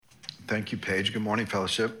Thank you, Paige. Good morning,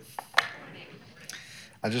 fellowship.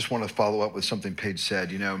 I just want to follow up with something Paige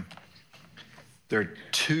said. You know, there are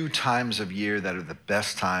 2 times of year that are the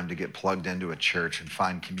best time to get plugged into a church and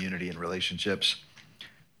find community and relationships.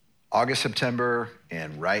 August, September,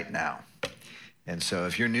 and right now. And so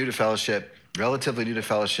if you're new to fellowship, relatively new to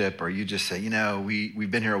fellowship, or you just say, you know,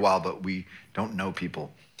 we've been here a while, but we don't know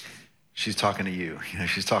people, she's talking to you. You know,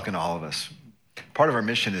 she's talking to all of us. Part of our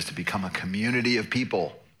mission is to become a community of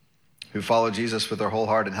people who follow Jesus with their whole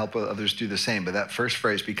heart and help others do the same. But that first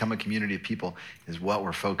phrase, become a community of people, is what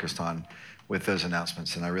we're focused on with those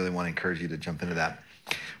announcements. And I really want to encourage you to jump into that.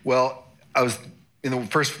 Well, I was in the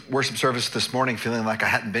first worship service this morning feeling like I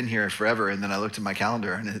hadn't been here forever. And then I looked at my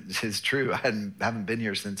calendar and it's true. I haven't been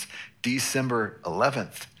here since December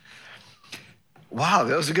 11th. Wow,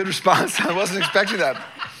 that was a good response. I wasn't expecting that.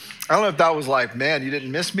 I don't know if that was like, man, you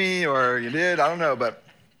didn't miss me or you did. I don't know, but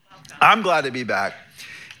I'm glad to be back.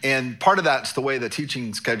 And part of that's the way the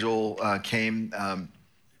teaching schedule came.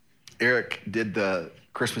 Eric did the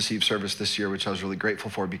Christmas Eve service this year, which I was really grateful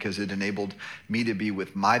for because it enabled me to be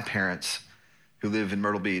with my parents who live in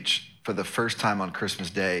Myrtle Beach for the first time on Christmas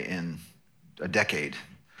Day in a decade.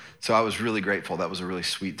 So I was really grateful. That was a really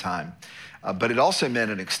sweet time. But it also meant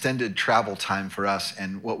an extended travel time for us.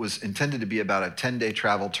 And what was intended to be about a 10-day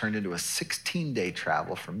travel turned into a 16-day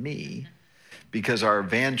travel for me, because our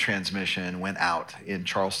van transmission went out in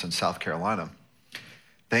Charleston, South Carolina.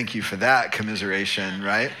 Thank you for that commiseration,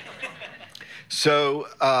 right? So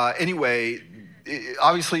anyway,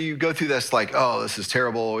 obviously you go through this like, oh, this is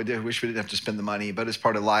terrible. We wish we didn't have to spend the money, but it's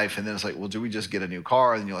part of life. And then it's like, well, do we just get a new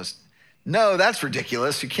car? And you're like, no, that's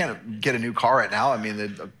ridiculous. You can't get a new car right now. I mean,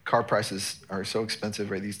 the car prices are so expensive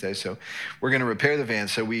right these days. So we're going to repair the van.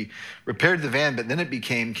 So we repaired the van, but then it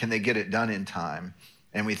became, can they get it done in time?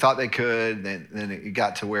 And we thought they could. Then it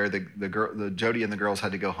got to where the Jody and the girls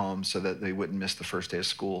had to go home so that they wouldn't miss the first day of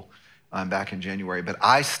school back in January. But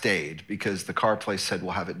I stayed because the car place said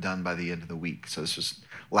we'll have it done by the end of the week. So this was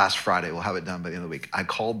last Friday. We'll have it done by the end of the week. I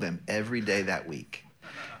called them every day that week.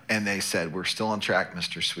 And they said, we're still on track,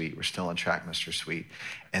 Mr. Sweet. We're still on track, Mr. Sweet.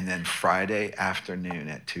 And then Friday afternoon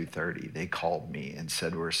at 2:30, they called me and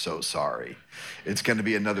said, we're so sorry. It's going to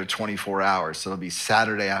be another 24 hours. So it'll be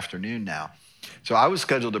Saturday afternoon now. So I was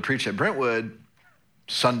scheduled to preach at Brentwood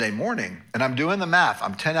Sunday morning, and I'm doing the math.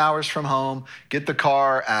 I'm 10 hours from home, get the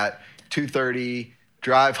car at 2:30,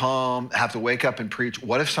 drive home, have to wake up and preach.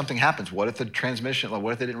 What if something happens? What if the transmission,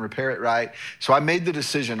 what if they didn't repair it right? So I made the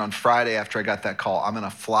decision on Friday after I got that call, I'm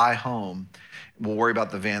gonna fly home. We'll worry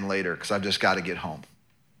about the van later because I've just got to get home.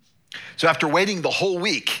 So after waiting the whole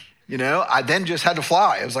week, you know, I then just had to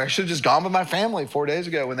fly. I was like, I should have just gone with my family 4 days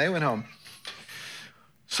ago when they went home.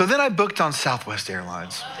 So then I booked on Southwest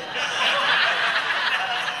Airlines.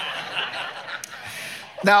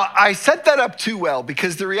 Now, I set that up too well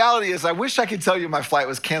because the reality is I wish I could tell you my flight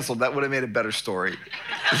was canceled. That would have made a better story.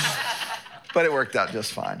 But it worked out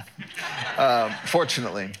just fine,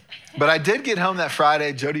 fortunately. But I did get home that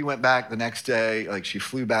Friday. Jody went back the next day. Like, she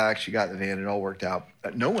flew back. She got in the van. It all worked out.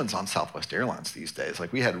 No one's on Southwest Airlines these days.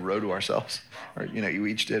 Like, we had a row to ourselves. Or, you know, you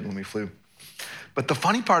each did when we flew. But the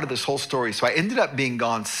funny part of this whole story, so I ended up being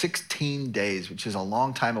gone 16 days, which is a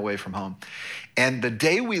long time away from home. And the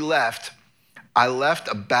day we left, I left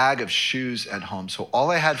a bag of shoes at home. So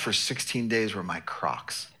all I had for 16 days were my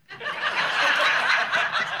Crocs.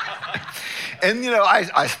 And, you know,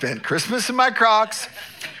 I spent Christmas in my Crocs.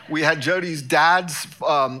 We had Jody's dad's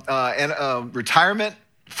retirement,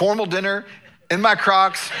 formal dinner in my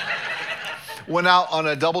Crocs. Went out on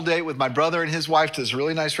a double date with my brother and his wife to this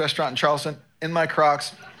really nice restaurant in Charleston in my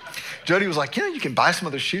Crocs. Jody was like, you know, you can buy some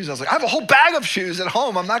other shoes. I was like, I have a whole bag of shoes at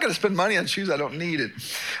home. I'm not going to spend money on shoes I don't need. It.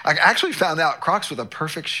 I actually found out Crocs were the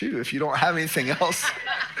perfect shoe if you don't have anything else.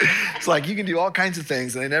 It's like you can do all kinds of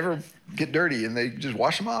things and they never get dirty and they just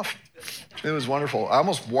wash them off. It was wonderful. I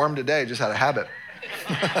almost wore them today, just out of habit.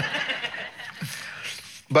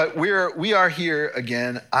 But we are here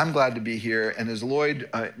again. I'm glad to be here. And as Lloyd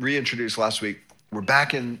reintroduced last week, we're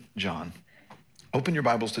back in John. Open your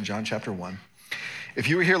Bibles to John chapter 1. If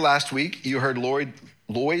you were here last week, you heard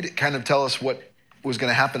Lloyd kind of tell us what was going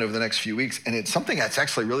to happen over the next few weeks. And it's something that's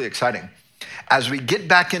actually really exciting. As we get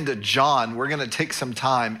back into John, we're going to take some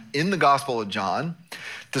time in the Gospel of John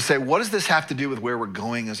to say, what does this have to do with where we're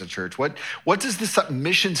going as a church? What does this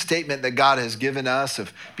mission statement that God has given us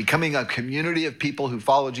of becoming a community of people who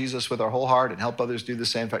follow Jesus with our whole heart and help others do the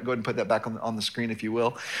same? In fact, go ahead and put that back on the screen, if you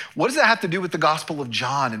will. What does that have to do with the Gospel of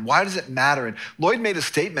John, and why does it matter? And Lloyd made a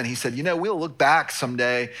statement. He said, we'll look back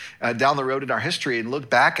someday down the road in our history and look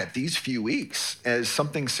back at these few weeks as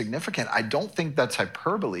something significant. I don't think that's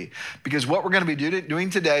hyperbole, because what we're going to be doing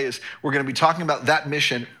today is we're going to be talking about that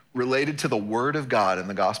mission related to the Word of God in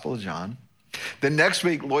the Gospel of John. Then next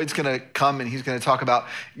week, Lloyd's going to come and he's going to talk about,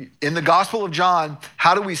 in the Gospel of John,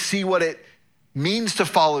 how do we see what it means to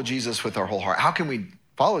follow Jesus with our whole heart? How can we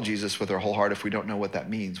follow Jesus with our whole heart if we don't know what that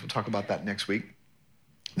means? We'll talk about that next week.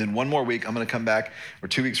 Then one more week, I'm going to come back, or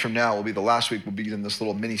 2 weeks from now will be the last week. We'll be in this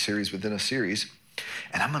little mini series within a series.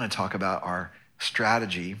 And I'm going to talk about our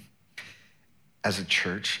strategy as a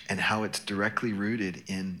church and how it's directly rooted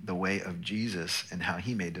in the way of Jesus and how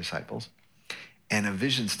he made disciples, and a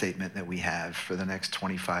vision statement that we have for the next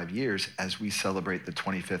 25 years as we celebrate the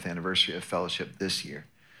 25th anniversary of Fellowship this year.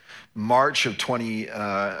 March of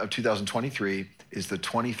 2023 is the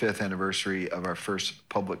 25th anniversary of our first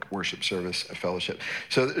public worship service at Fellowship.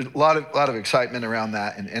 So a lot of excitement around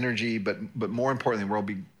that and energy, but more importantly, there will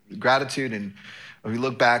be gratitude, and we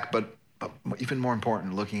look back, but even more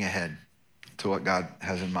important, looking ahead to what God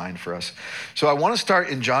has in mind for us. So I want to start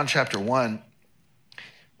in John chapter 1.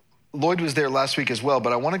 Lloyd was there last week as well,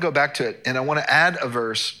 but I want to go back to it, and I want to add a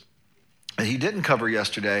verse that he didn't cover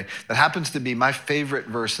yesterday that happens to be my favorite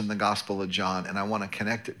verse in the Gospel of John, and I want to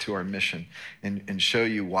connect it to our mission and show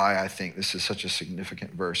you why I think this is such a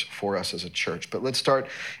significant verse for us as a church. But let's start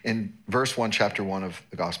in verse 1, chapter 1 of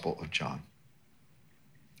the Gospel of John.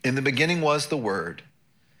 In the beginning was the Word,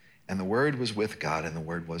 and the Word was with God, and the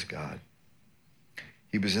Word was God.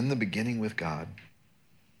 He was in the beginning with God.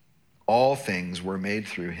 All things were made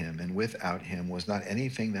through him, and without him was not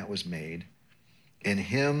anything that was made. In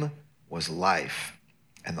him was life,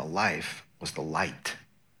 and the life was the light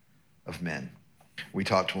of men. We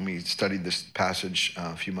talked when we studied this passage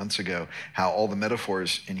a few months ago, how all the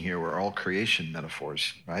metaphors in here were all creation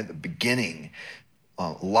metaphors, right? The beginning,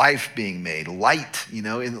 life being made, light,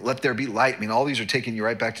 and let there be light. I mean, all these are taking you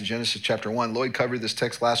right back to Genesis chapter 1. Lloyd covered this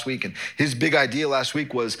text last week, and his big idea last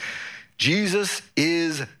week was Jesus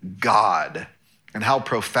is God, and how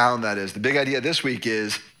profound that is. The big idea this week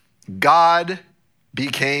is God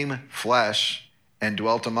became flesh and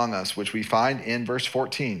dwelt among us, which we find in verse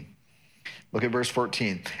 14. Look at verse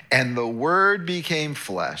 14. And the Word became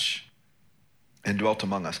flesh and dwelt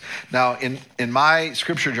among us. Now, in my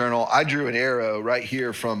scripture journal, I drew an arrow right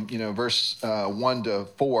here from verse 1 to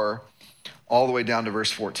 4 all the way down to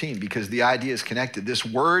verse 14, because the idea is connected. This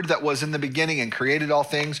Word that was in the beginning and created all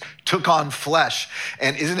things took on flesh.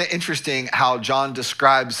 And isn't it interesting how John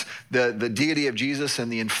describes the deity of Jesus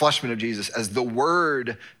and the enfleshment of Jesus as the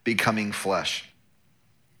Word becoming flesh?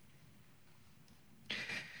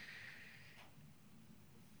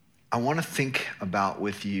 I want to think about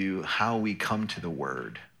with you how we come to the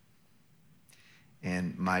Word.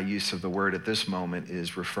 And my use of the word at this moment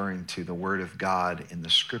is referring to the Word of God in the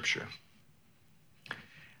Scripture.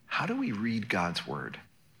 How do we read God's Word?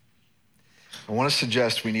 I want to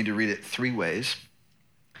suggest we need to read it 3 ways.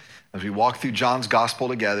 As we walk through John's Gospel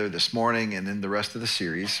together this morning and in the rest of the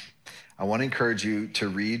series, I want to encourage you to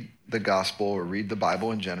read the Gospel or read the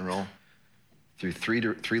Bible in general through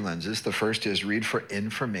three lenses. The first is read for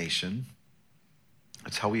information.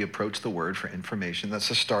 That's how we approach the Word, for information. That's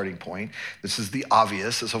the starting point. This is the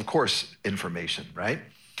obvious. It's, of course, information, right?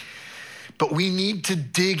 But we need to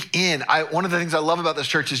dig in. One of the things I love about this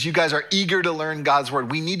church is you guys are eager to learn God's Word.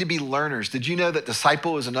 We need to be learners. Did you know that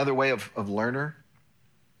disciple is another way of learner?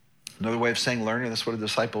 Another way of saying learner, that's what a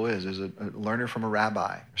disciple is a learner from a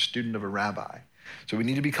rabbi, a student of a rabbi. So we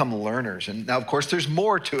need to become learners. And now, of course, there's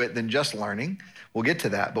more to it than just learning. We'll get to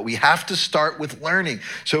that, but we have to start with learning.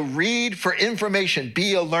 So read for information,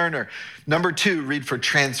 be a learner. Number 2, read for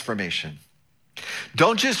transformation.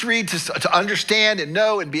 Don't just read to understand and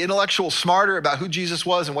know and be intellectual smarter about who Jesus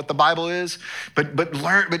was and what the Bible is, but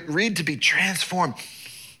read to be transformed.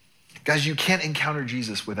 Guys, you can't encounter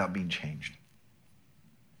Jesus without being changed.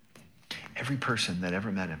 Every person that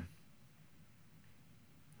ever met him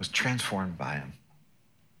was transformed by him.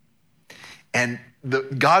 And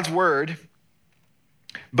God's Word,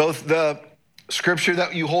 both the Scripture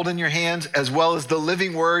that you hold in your hands as well as the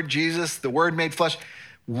living Word, Jesus, the Word made flesh,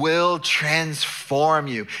 will transform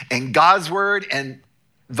you. And God's Word and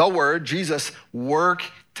the Word, Jesus, work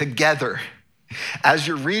together. As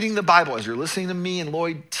you're reading the Bible, as you're listening to me and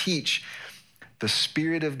Lloyd teach, the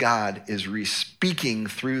Spirit of God is re-speaking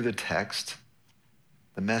through the text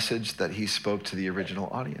the message that he spoke to the original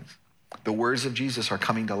audience. The words of Jesus are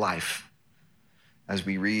coming to life as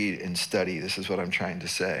we read and study. This is what I'm trying to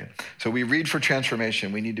say. So we read for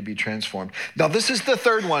transformation. We need to be transformed. Now, this is the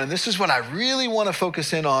third one, and this is what I really want to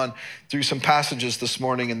focus in on through some passages this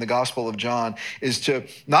morning in the Gospel of John, is to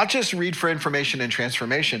not just read for information and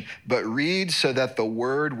transformation, but read so that the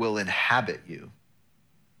word will inhabit you.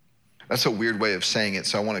 That's a weird way of saying it,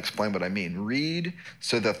 so I want to explain what I mean. Read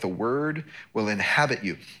so that the word will inhabit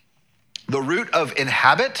you. The root of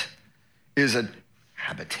inhabit is a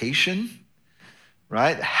habitation,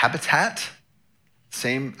 right? Habitat,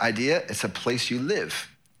 same idea. It's a place you live.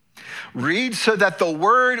 Read so that the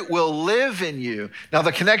word will live in you. Now,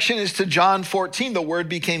 the connection is to John 14. The word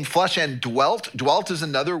became flesh and dwelt. Dwelt is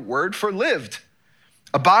another word for lived.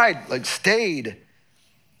 Abide, like stayed,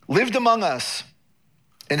 lived among us,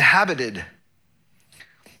 inhabited.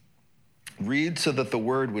 Read so that the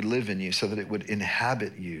word would live in you, so that it would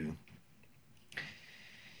inhabit you.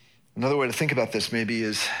 Another way to think about this maybe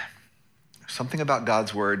is something about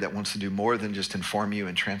God's word that wants to do more than just inform you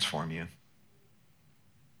and transform you.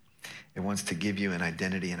 It wants to give you an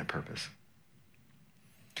identity and a purpose.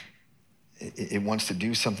 It wants to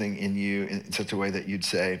do something in you in such a way that you'd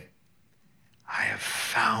say, I have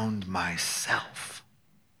found myself.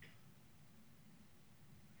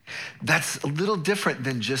 That's a little different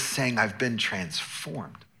than just saying I've been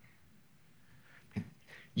transformed.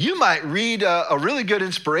 You might read a really good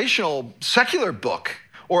inspirational secular book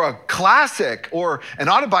or a classic or an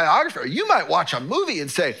autobiography. You might watch a movie and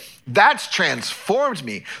say, that's transformed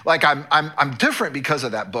me. Like I'm different because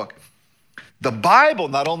of that book. The Bible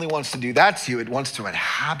not only wants to do that to you, it wants to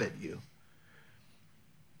inhabit you.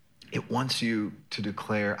 It wants you to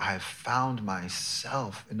declare, I have found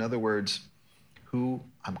myself. In other words, who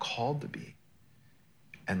I'm called to be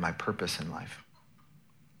and my purpose in life.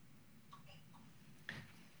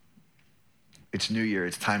 It's New Year.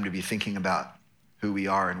 It's time to be thinking about who we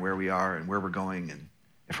are and where we're going, and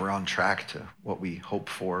if we're on track to what we hope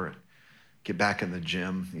for, get back in the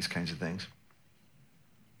gym, these kinds of things.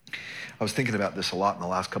 I was thinking about this a lot in the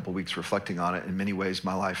last couple of weeks, reflecting on it. In many ways,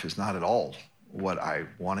 my life is not at all what I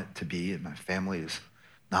want it to be, and my family is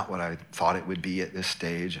not what I thought it would be at this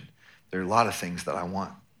stage. And there are a lot of things that I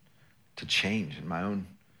want to change in my own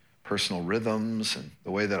personal rhythms and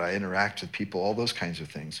the way that I interact with people, all those kinds of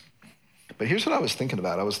things. But here's what I was thinking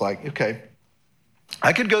about. I was like, okay,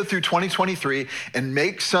 I could go through 2023 and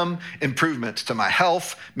make some improvements to my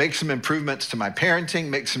health, make some improvements to my parenting,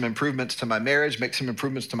 make some improvements to my marriage, make some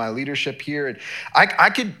improvements to my leadership here. And I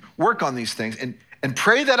could work on these things and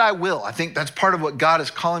pray that I will. I think that's part of what God is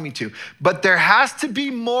calling me to. But there has to be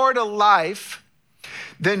more to life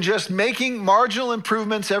than just making marginal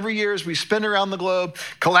improvements every year as we spin around the globe,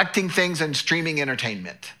 collecting things and streaming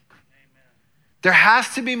entertainment. There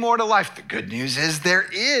has to be more to life. The good news is there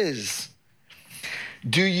is.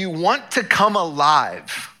 Do you want to come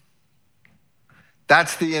alive?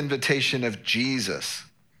 That's the invitation of Jesus.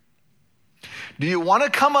 Do you want to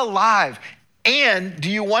come alive? And do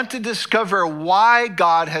you want to discover why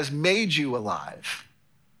God has made you alive?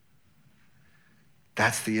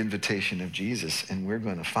 That's the invitation of Jesus. And we're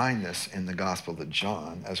going to find this in the Gospel of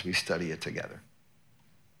John as we study it together.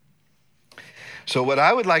 So what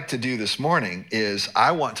I would like to do this morning is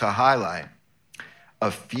I want to highlight a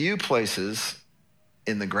few places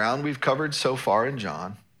in the ground we've covered so far in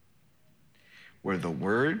John where the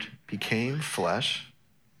word became flesh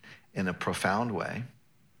in a profound way.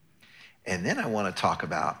 And then I want to talk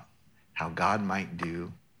about how God might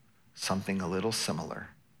do something a little similar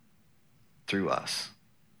through us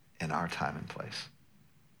in our time and place.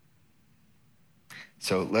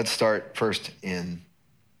 So let's start first in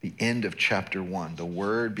the end of chapter 1. The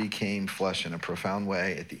word became flesh in a profound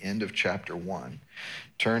way at the end of chapter 1.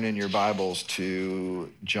 Turn in your Bibles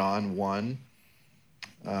to John 1,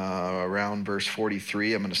 around verse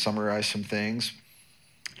 43. I'm going to summarize some things.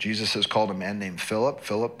 Jesus has called a man named Philip.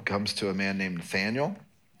 Philip comes to a man named Nathanael.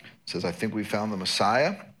 Says, I think we found the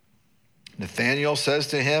Messiah. Nathanael says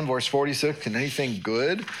to him, verse 46, can anything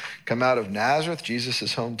good come out of Nazareth,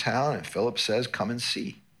 Jesus' hometown? And Philip says, come and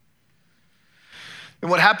see. And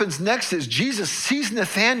what happens next is Jesus sees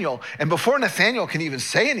Nathanael, and before Nathanael can even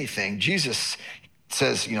say anything, Jesus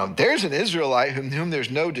says, there's an Israelite whom there's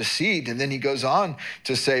no deceit. And then he goes on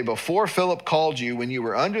to say, before Philip called you, when you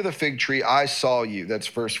were under the fig tree, I saw you. That's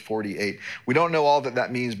verse 48. We don't know all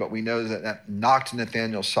that means, but we know that knocked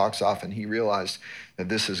Nathanael's socks off, and he realized that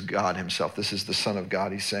this is God himself. This is the Son of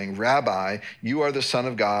God. He's saying, Rabbi, you are the Son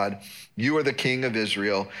of God. You are the King of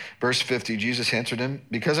Israel. Verse 50, Jesus answered him,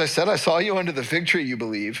 because I said I saw you under the fig tree, you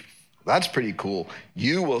believe. That's pretty cool.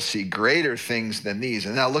 You will see greater things than these.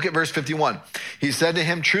 And now look at verse 51. He said to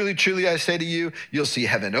him, truly, truly, I say to you, you'll see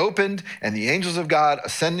heaven opened and the angels of God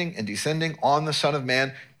ascending and descending on the Son of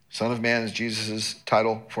Man. Son of Man is Jesus'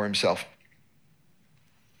 title for himself.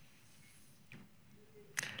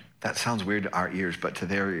 That sounds weird to our ears, but to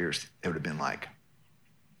their ears, it would have been like,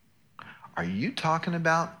 are you talking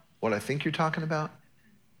about what I think you're talking about?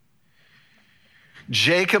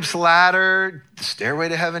 Jacob's ladder, the stairway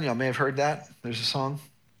to heaven. Y'all may have heard that. There's a song.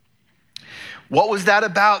 What was that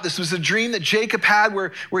about? This was a dream that Jacob had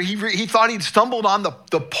where he thought he'd stumbled on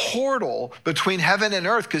the portal between heaven and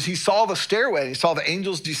earth because he saw the stairway and he saw the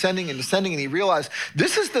angels descending and descending, and he realized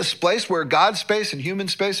this is this place where God's space and human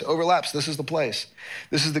space overlaps. This is the place.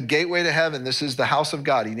 This is the gateway to heaven. This is the house of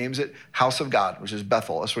God. He names it House of God, which is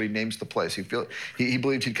Bethel. That's what he names the place. He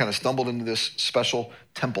believed he'd kind of stumbled into this special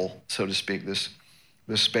temple, so to speak, this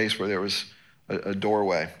space where there was a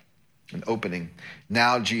doorway, an opening.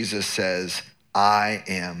 Now Jesus says, I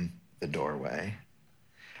am the doorway.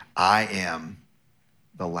 I am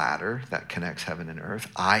the ladder that connects heaven and earth.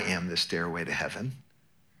 I am the stairway to heaven.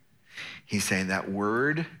 He's saying that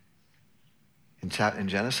word in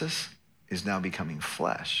Genesis is now becoming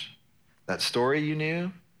flesh. That story you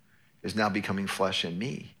knew is now becoming flesh in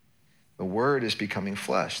me. The word is becoming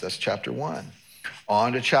flesh. That's chapter 1.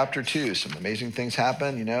 On to chapter 2, some amazing things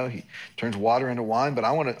happen. He turns water into wine, but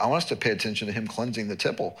I want us to pay attention to him cleansing the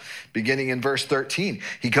temple. Beginning in verse 13,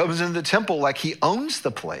 he comes into the temple like he owns the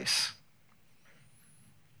place.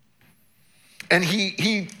 And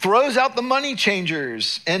he throws out the money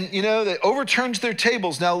changers and, that overturns their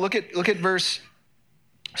tables. Now look at verse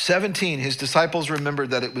 17. His disciples remembered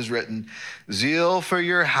that it was written, zeal for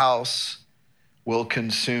your house will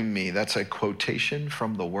consume me. That's a quotation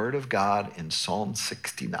from the word of God in Psalm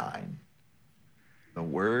 69. The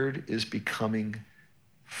word is becoming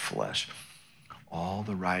flesh. All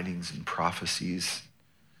the writings and prophecies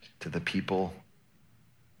to the people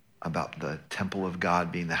about the temple of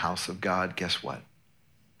God being the house of God, guess what?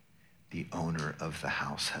 The owner of the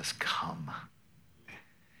house has come.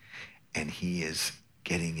 And he is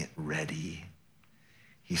getting it ready.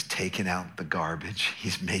 He's taken out the garbage.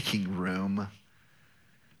 He's making room.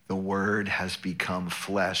 The word has become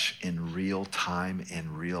flesh in real time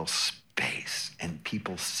and real space, and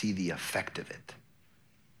people see the effect of it.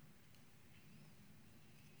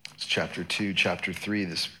 It's chapter 2, chapter 3,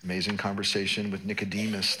 this amazing conversation with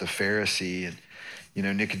Nicodemus, the Pharisee.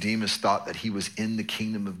 And, Nicodemus thought that he was in the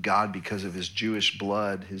kingdom of God because of his Jewish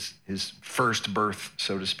blood, his first birth,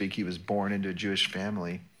 so to speak. He was born into a Jewish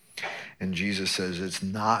family. And Jesus says, it's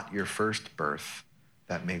not your first birth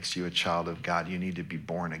that makes you a child of God. You need to be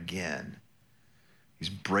born again. He's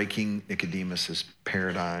breaking Nicodemus's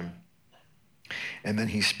paradigm. And then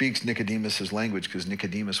he speaks Nicodemus's language because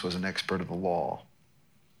Nicodemus was an expert of the law.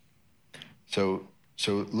 So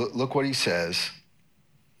look what he says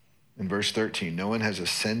in verse 13. No one has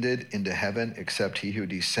ascended into heaven except he who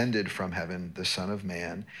descended from heaven, the Son of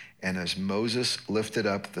Man. And as Moses lifted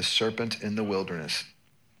up the serpent in the wilderness,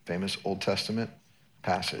 famous Old Testament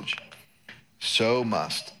passage, so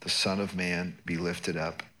must the Son of Man be lifted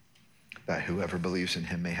up, that whoever believes in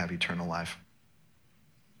him may have eternal life.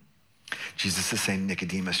 Jesus is saying,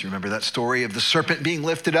 Nicodemus, you remember that story of the serpent being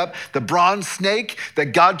lifted up, the bronze snake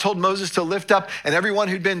that God told Moses to lift up, and everyone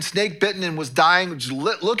who'd been snake bitten and was dying, just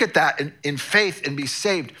look at that in faith and be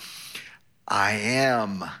saved. I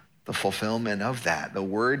am the fulfillment of that, the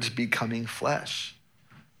words becoming flesh.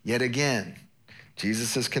 Yet again,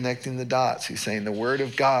 Jesus is connecting the dots. He's saying the word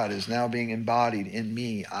of God is now being embodied in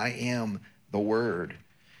me. I am the word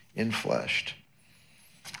infleshed.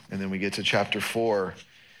 And then we get to chapter 4.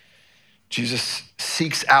 Jesus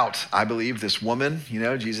seeks out, I believe, this woman.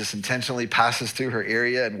 Jesus intentionally passes through her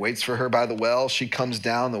area and waits for her by the well. She comes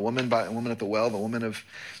down, the woman at the well, the woman of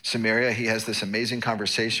Samaria. He has this amazing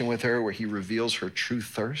conversation with her where he reveals her true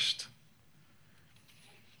thirst.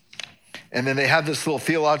 And then they have this little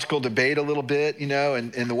theological debate a little bit,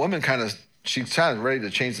 and the woman she's kind of ready to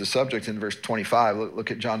change the subject in verse 25.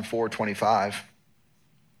 Look at John 4:25.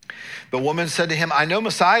 The woman said to him, I know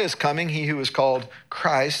Messiah is coming, he who is called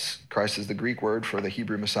Christ. Christ is the Greek word for the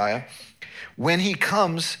Hebrew Messiah. When he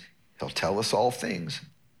comes, he'll tell us all things.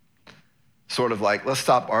 Sort of like, let's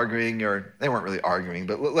stop arguing, or they weren't really arguing,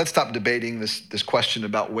 but let's stop debating this question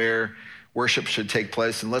about where worship should take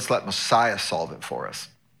place, and let's let Messiah solve it for us.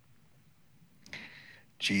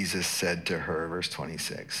 Jesus said to her, verse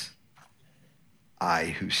 26, I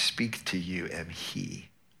who speak to you am he.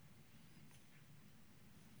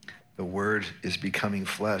 The word is becoming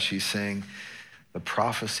flesh. He's saying the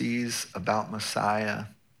prophecies about Messiah,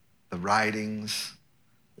 the writings,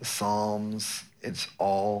 the Psalms, it's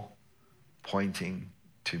all pointing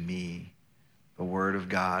to me. The Word of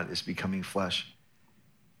God is becoming flesh.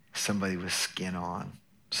 Somebody with skin on,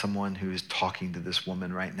 someone who is talking to this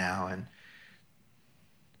woman right now, and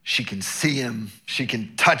she can see him, she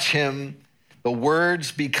can touch him. The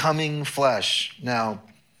Word's becoming flesh. Now,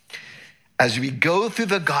 as we go through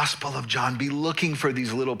the Gospel of John, be looking for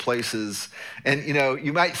these little places. And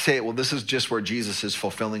you might say, well, this is just where Jesus is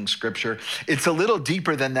fulfilling Scripture. It's a little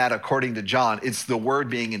deeper than that according to John. It's the Word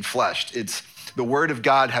being enfleshed. It's the Word of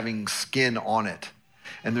God having skin on it.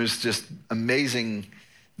 And there's just amazing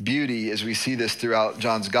beauty as we see this throughout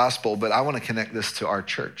John's Gospel. But I want to connect this to our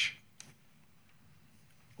church.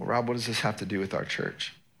 Well, Rob, what does this have to do with our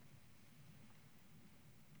church?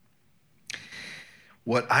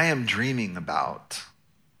 What I am dreaming about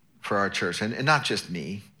for our church, and not just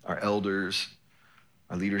me, our elders,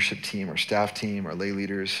 our leadership team, our staff team, our lay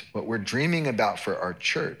leaders, what we're dreaming about for our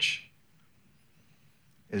church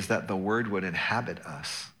is that the Word would inhabit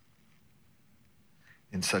us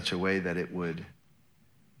in such a way that it would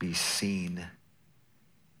be seen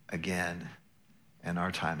again in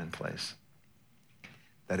our time and place,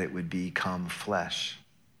 that it would become flesh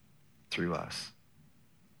through us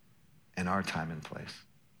in our time and place.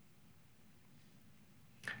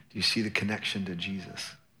 Do you see the connection to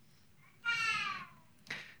Jesus?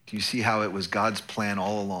 Do you see how it was God's plan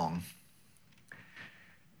all along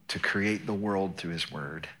to create the world through his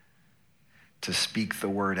Word, to speak the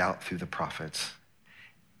Word out through the prophets,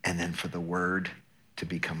 and then for the Word to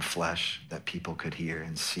become flesh that people could hear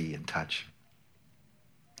and see and touch?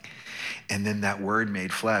 And then that Word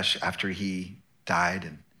made flesh after he died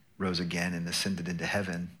and rose again and ascended into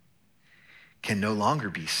heaven can no longer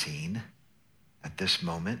be seen at this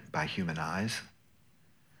moment by human eyes.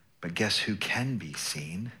 But guess who can be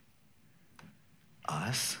seen?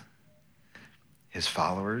 Us, his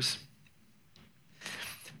followers.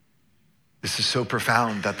 This is so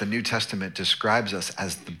profound that the New Testament describes us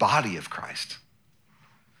as the body of Christ.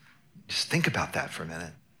 Just think about that for a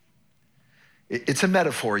minute. It's a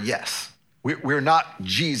metaphor, yes. We're not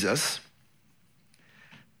Jesus,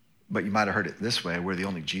 but you might have heard it this way: we're the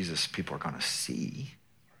only Jesus people are going to see.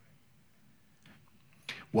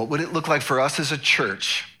 What would it look like for us as a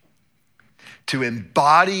church to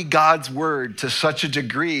embody God's Word to such a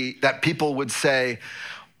degree that people would say,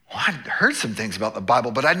 well, I've heard some things about the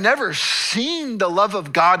Bible, but I'd never seen the love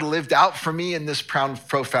of God lived out for me in this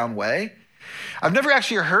profound way. I've never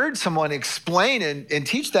actually heard someone explain and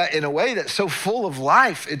teach that in a way that's so full of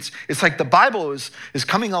life. It's like the Bible is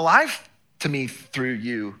coming alive to me through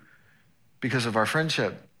you because of our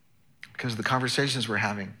friendship, because of the conversations we're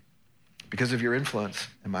having, because of your influence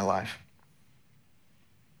in my life.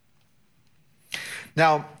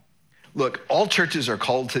 Now, look, all churches are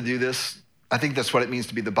called to do this. I think that's what it means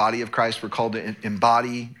to be the body of Christ. We're called to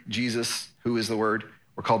embody Jesus, who is the Word.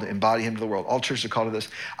 We're called to embody him to the world. All churches are called to this.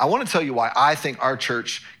 I want to tell you why I think our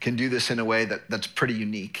church can do this in a way that's pretty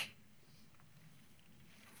unique.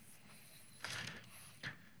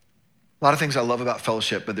 A lot of things I love about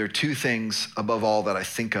fellowship, but there are two things above all that I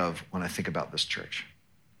think of when I think about this church.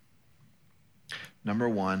 Number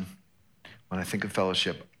one, when I think of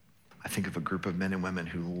fellowship, I think of a group of men and women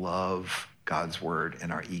who love God's Word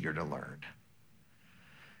and are eager to learn.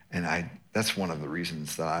 And that's one of the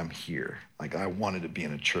reasons that I'm here. Like, I wanted to be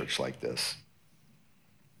in a church like this.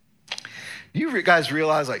 Do you guys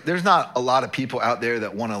realize, like, there's not a lot of people out there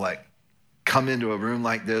that want to, like, come into a room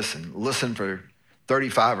like this and listen for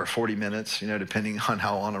 35 or 40 minutes, depending on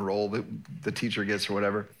how on a roll the teacher gets or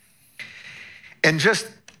whatever, and just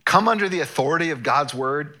come under the authority of God's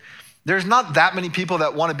Word. There's not that many people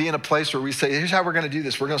that want to be in a place where we say, here's how we're going to do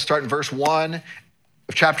this. We're going to start in verse 1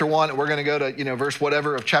 of chapter 1, and we're going to go to, verse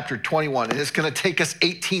whatever of chapter 21. And it's going to take us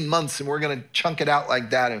 18 months, and we're going to chunk it out like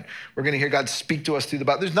that, and we're going to hear God speak to us through the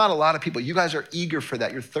Bible. There's not a lot of people. You guys are eager for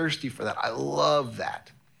that. You're thirsty for that. I love that.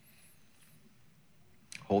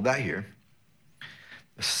 Hold that here.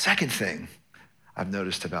 The second thing I've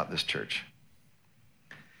noticed about this church,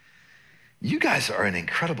 you guys are an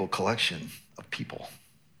incredible collection of people.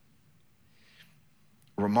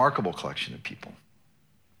 A remarkable collection of people.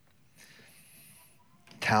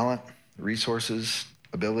 Talent, resources,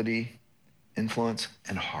 ability, influence,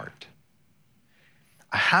 and heart.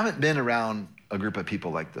 I haven't been around a group of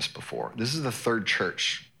people like this before. This is the third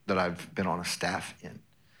church that I've been on a staff in.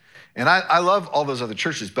 And I love all those other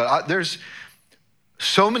churches, but there's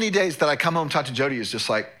so many days that I come home and talk to Jody is just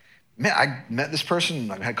like, man, I met this person,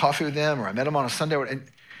 I had coffee with them, or I met them on a Sunday, and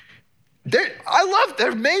they're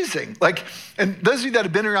amazing. Like, and those of you that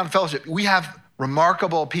have been around fellowship, we have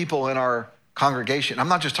remarkable people in our congregation. I'm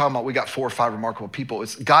not just talking about we got 4 or 5 remarkable people.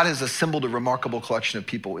 It's God has assembled a remarkable collection of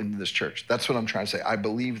people in this church. That's what I'm trying to say. I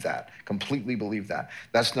believe that, completely believe that.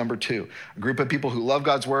 That's number 2. A group of people who love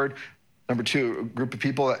God's word. Number 2, a group of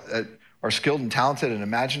people that are skilled and talented and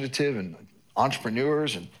imaginative and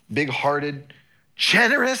entrepreneurs and big-hearted,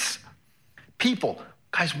 generous people.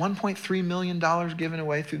 Guys, $1.3 million given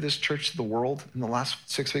away through this church to the world in the last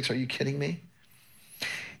 6 weeks. Are you kidding me?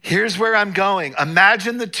 Here's where I'm going.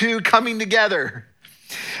 Imagine the two coming together.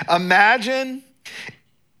 Imagine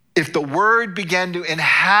if the word began to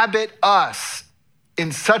inhabit us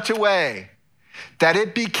in such a way that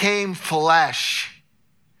it became flesh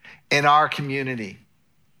in our community.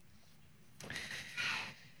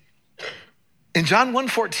 In John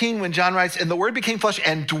 1:14, when John writes, and the word became flesh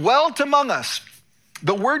and dwelt among us.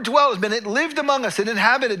 The word dwelt, it lived among us, it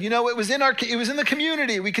inhabited. It was in the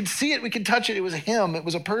community. We could see it, we could touch it. It was him, it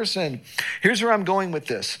was a person. Here's where I'm going with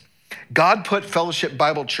this. God put Fellowship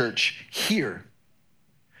Bible Church here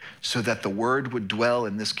so that the word would dwell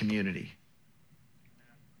in this community.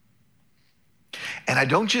 And I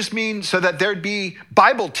don't just mean so that there'd be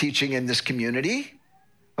Bible teaching in this community.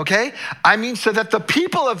 Okay? I mean, so that the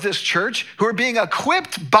people of this church who are being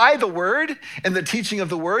equipped by the word and the teaching of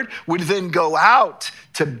the word would then go out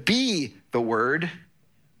to be the word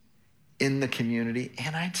in the community,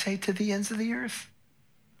 and I'd say to the ends of the earth.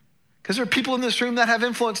 Because there are people in this room that have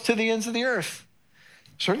influence to the ends of the earth.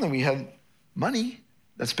 Certainly we have money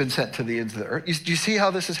that's been sent to the ends of the earth. Do you see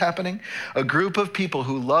how this is happening? A group of people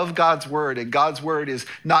who love God's word, and God's word is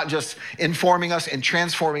not just informing us and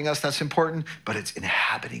transforming us, that's important, but it's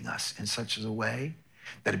inhabiting us in such a way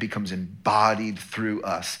that it becomes embodied through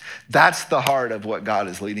us. That's the heart of what God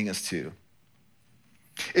is leading us to.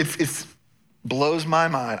 It's blows my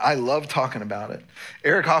mind. I love talking about it.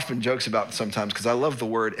 Eric Hoffman jokes about it sometimes because I love the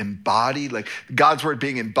word embodied, like God's word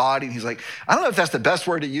being embodied. He's like, I don't know if that's the best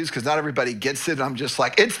word to use because not everybody gets it. I'm just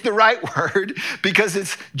like, it's the right word because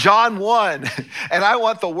it's John 1. And I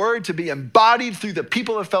want the word to be embodied through the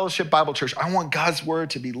people of Fellowship Bible Church. I want God's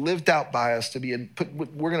word to be lived out by us,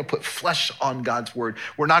 we're going to put flesh on God's word.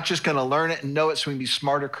 We're not just going to learn it and know it so we can be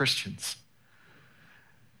smarter Christians.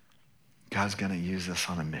 God's going to use us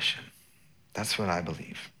on a mission. That's what I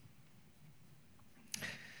believe.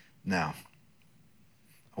 Now,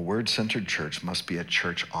 a word-centered church must be a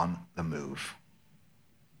church on the move.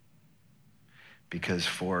 Because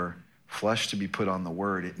for flesh to be put on the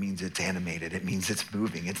word, it means it's animated. It means it's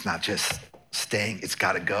moving. It's not just staying. It's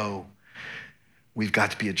got to go. We've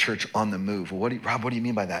got to be a church on the move. Well, Rob, what do you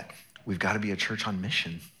mean by that? We've got to be a church on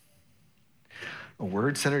mission. A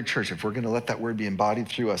word-centered church, if we're going to let that word be embodied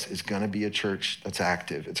through us, is going to be a church that's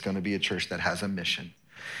active. It's going to be a church that has a mission.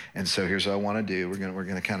 And so here's what I want to do. We're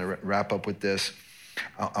going to kind of wrap up with this.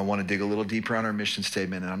 I want to dig a little deeper on our mission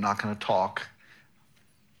statement, and I'm not going to talk.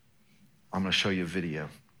 I'm going to show you a video.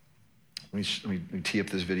 Let me tee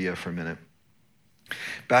up this video for a minute.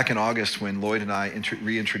 Back in August, when Lloyd and I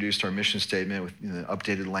reintroduced our mission statement with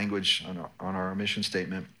updated language on our mission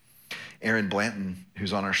statement, Aaron Blanton,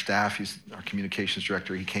 who's on our staff, he's our communications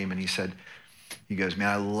director, he came and he goes, man,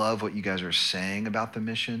 I love what you guys are saying about the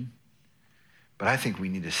mission, but I think we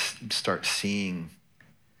need to start seeing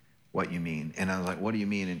what you mean. And I was like, what do you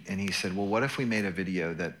mean? And he said, well, what if we made a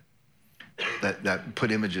video that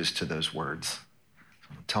put images to those words?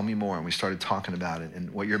 Tell me more. And we started talking about it.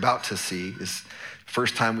 And what you're about to see is the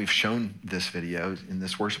first time we've shown this video in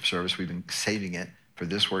this worship service. We've been saving it for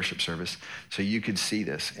this worship service so you could see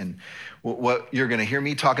this. And what you're going to hear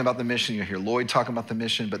me talking about the mission, you'll hear Lloyd talking about the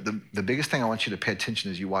mission, but the biggest thing I want you to pay attention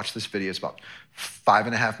as you watch this video, it's about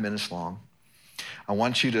 5.5 minutes long. I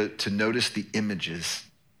want you to notice the images,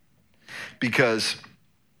 because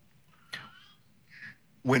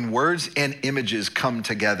when words and images come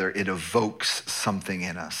together, it evokes something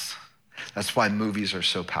in us. That's why movies are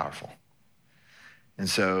so powerful. And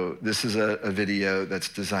so this is a video that's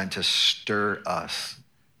designed to stir us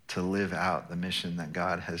to live out the mission that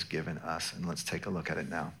God has given us. And let's take a look at it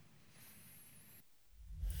now.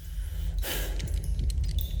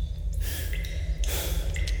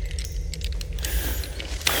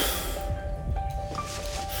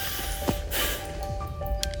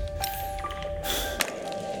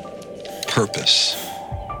 Purpose.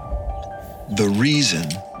 The reason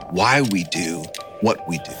why we do what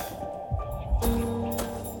we do.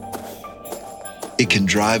 It can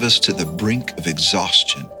drive us to the brink of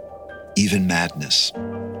exhaustion, even madness.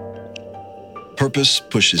 Purpose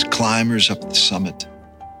pushes climbers up the summit,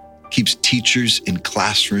 keeps teachers in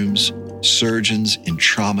classrooms, surgeons in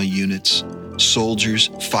trauma units,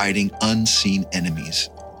 soldiers fighting unseen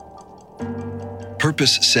enemies.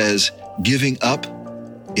 Purpose says giving up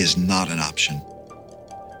is not an option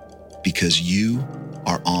because you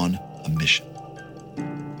are on a mission.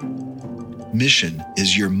 Mission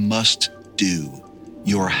is your must do,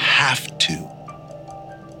 your have to.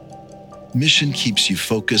 Mission keeps you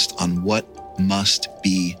focused on what must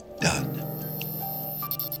be done.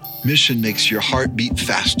 Mission makes your heart beat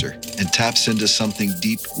faster and taps into something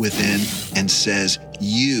deep within and says,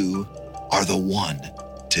 you are the one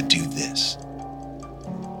to do this.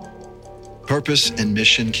 Purpose and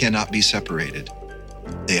mission cannot be separated.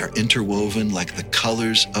 They are interwoven like the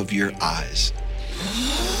colors of your eyes.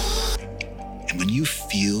 And when you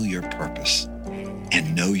feel your purpose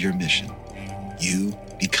and know your mission, you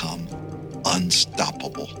become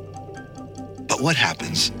unstoppable. But what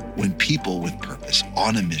happens when people with purpose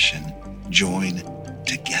on a mission join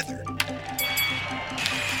together?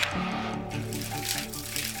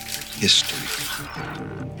 History.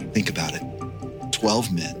 Think about it.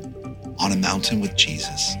 12 men on a mountain with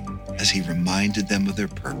Jesus as he reminded them of their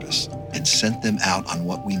purpose and sent them out on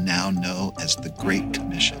what we now know as the Great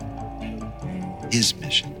Commission. His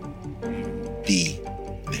mission. The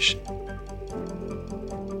mission.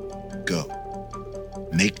 Go.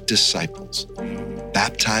 Make disciples,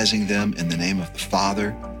 baptizing them in the name of the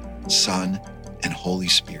Father, Son, and Holy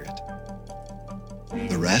Spirit.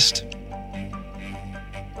 The rest?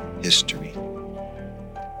 History.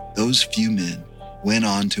 Those few men went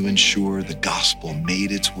on to ensure the gospel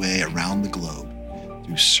made its way around the globe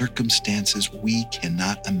through circumstances we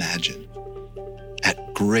cannot imagine,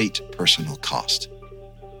 at great personal cost,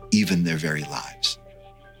 even their very lives,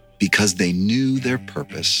 because they knew their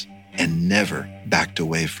purpose and never backed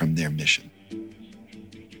away from their mission.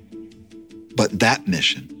 But that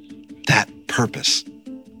mission, that purpose,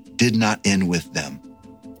 did not end with them.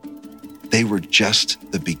 They were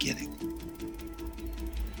just the beginning.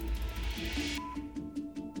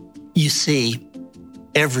 You see,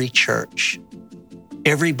 every church,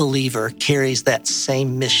 every believer carries that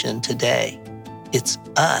same mission today. It's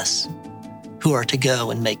us who are to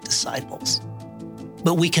go and make disciples.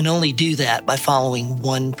 But we can only do that by following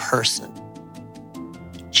one person,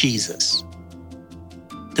 Jesus.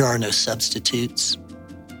 There are no substitutes,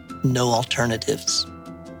 no alternatives,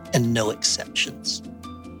 and no exceptions.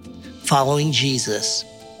 Following Jesus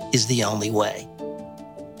is the only way.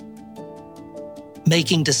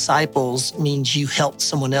 Making disciples means you help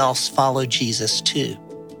someone else follow Jesus too.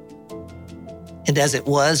 And as it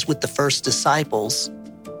was with the first disciples,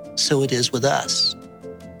 so it is with us.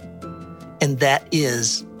 And that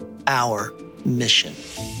is our mission.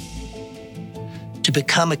 To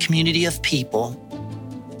become a community of people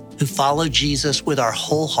who follow Jesus with our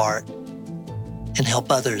whole heart and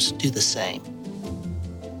help others do the same.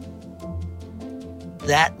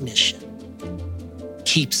 That mission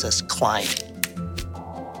keeps us climbing,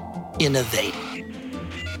 innovating,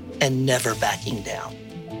 and never backing down.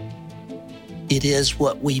 It is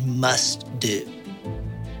what we must do.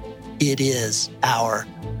 It is our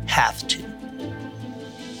have to.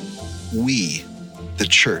 We, the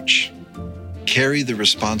church, carry the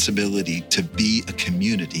responsibility to be a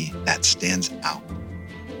community that stands out.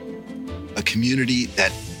 A community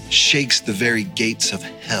that shakes the very gates of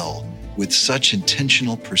hell with such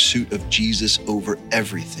intentional pursuit of Jesus over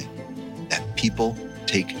everything that people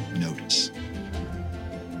take notice.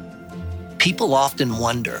 People often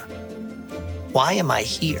wonder, why am I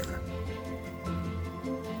here?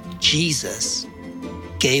 Jesus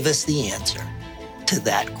gave us the answer to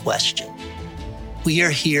that question. We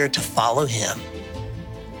are here to follow him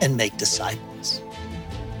and make disciples.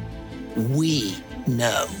 We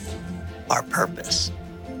know our purpose.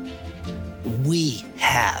 We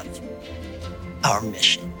have our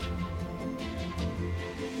mission.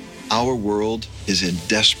 Our world is in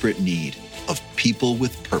desperate need of people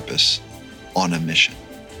with purpose on a mission.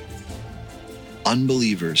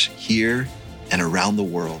 Unbelievers here and around the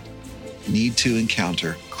world need to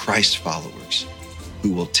encounter Christ followers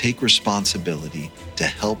who will take responsibility to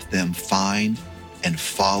help them find and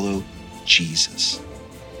follow Jesus,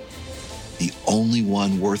 the only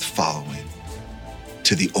one worth following,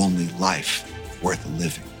 to the only life worth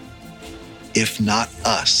living. If not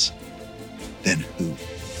us, then who?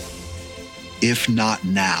 If not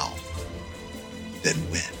now, then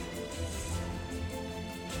when?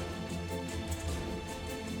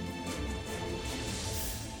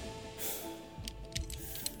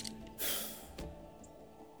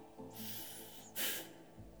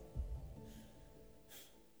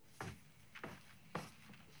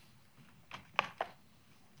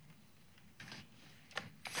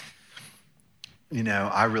 You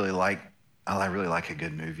know, I really like a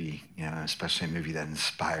good movie, you know, especially a movie that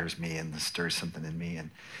inspires me and stirs something in me.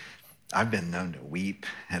 And I've been known to weep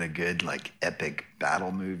at a good, like, epic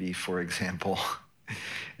battle movie, for example.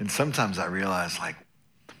 And sometimes I realize, like,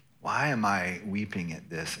 why am I weeping at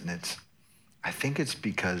this? And I think it's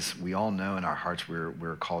because we all know in our hearts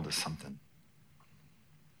we're called to something.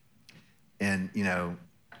 And,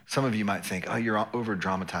 some of you might think, oh, you're over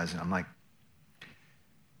dramatizing. I'm like,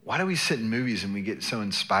 why do we sit in movies and we get so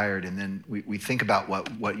inspired and then we think about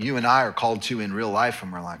what you and I are called to in real life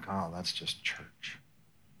and we're like, oh, that's just church.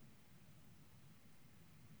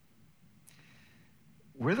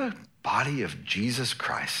 We're the body of Jesus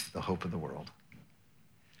Christ, the hope of the world.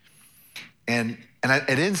 And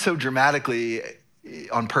it ends so dramatically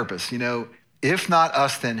on purpose, if not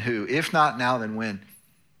us, then who? If not now, then when?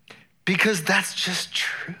 Because that's just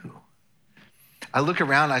true. I look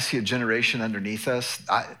around, I see a generation underneath us.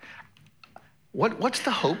 What's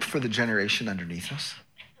the hope for the generation underneath us?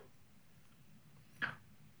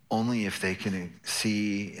 Only if they can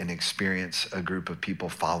see and experience a group of people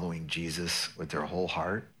following Jesus with their whole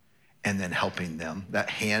heart and then helping them. That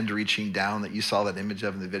hand reaching down that you saw that image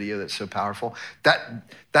of in the video that's so powerful,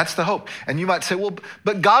 that's the hope. And you might say, well,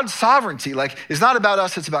 but God's sovereignty, like, it's not about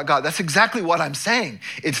us, it's about God. That's exactly what I'm saying.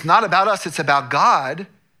 It's not about us, it's about God.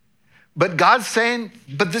 But God's saying,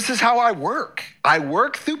 but this is how I work. I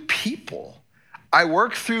work through people. I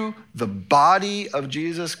work through the body of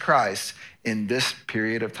Jesus Christ in this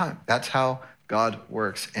period of time. That's how God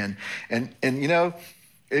works. And you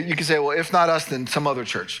can say, well, if not us, then some other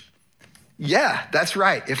church. Yeah, that's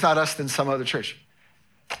right. If not us, then some other church.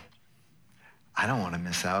 I don't want to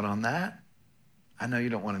miss out on that. I know you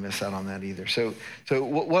don't want to miss out on that either. So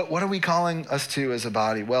what are we calling us to as a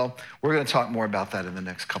body? Well, we're going to talk more about that in the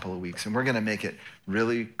next couple of weeks, and we're going to make it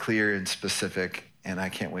really clear and specific, and I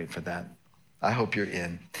can't wait for that. I hope you're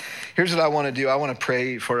in. Here's what I want to do. I want to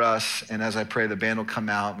pray for us, and as I pray, the band will come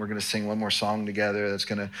out, and we're going to sing one more song together that's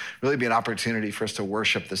going to really be an opportunity for us to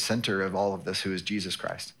worship the center of all of this, who is Jesus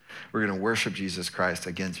Christ. We're going to worship Jesus Christ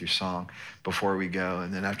again through song before we go.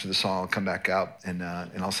 And then after the song, I'll come back out and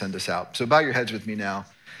I'll send us out. So bow your heads with me now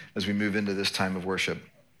as we move into this time of worship.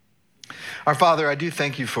 Our Father, I do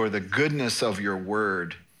thank you for the goodness of your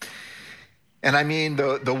word. And I mean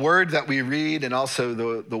the word that we read and also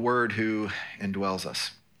the word who indwells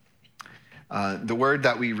us. The word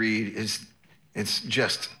that we read it's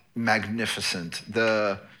just magnificent.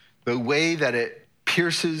 The way that it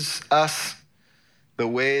pierces us, the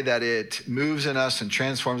way that it moves in us and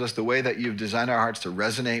transforms us, the way that you've designed our hearts to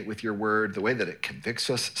resonate with your word, the way that it convicts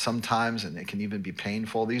us sometimes, and it can even be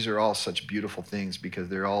painful. These are all such beautiful things because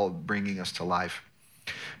they're all bringing us to life.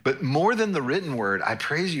 But more than the written word, I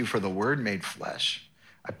praise you for the word made flesh.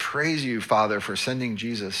 I praise you, Father, for sending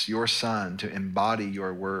Jesus, your son, to embody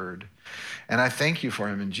your word. And I thank you for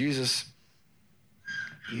him. And Jesus,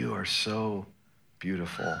 you are so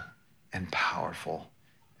beautiful and powerful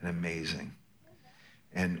and amazing.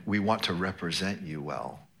 And we want to represent you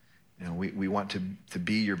well. We want to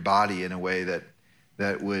be your body in a way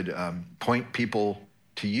that would point people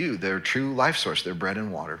to you, their true life source, their bread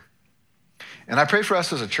and water. And I pray for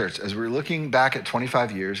us as a church, as we're looking back at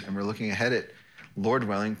 25 years and we're looking ahead at, Lord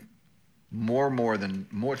willing, much more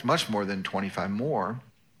than 25 more,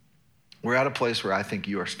 we're at a place where I think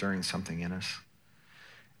you are stirring something in us.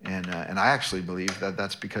 And I actually believe that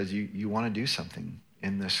that's because you want to do something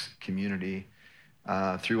in this community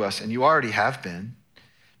through us. And you already have been,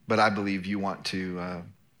 but I believe you want to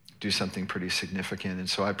do something pretty significant. And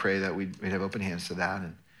so I pray that we'd have open hands to that,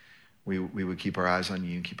 and we would keep our eyes on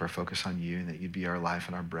you and keep our focus on you, and that you'd be our life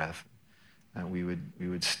and our breath. And we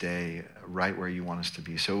would stay right where you want us to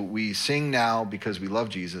be. So we sing now because we love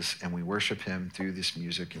Jesus, and we worship him through this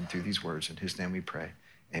music and through these words. In his name we pray.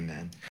 Amen.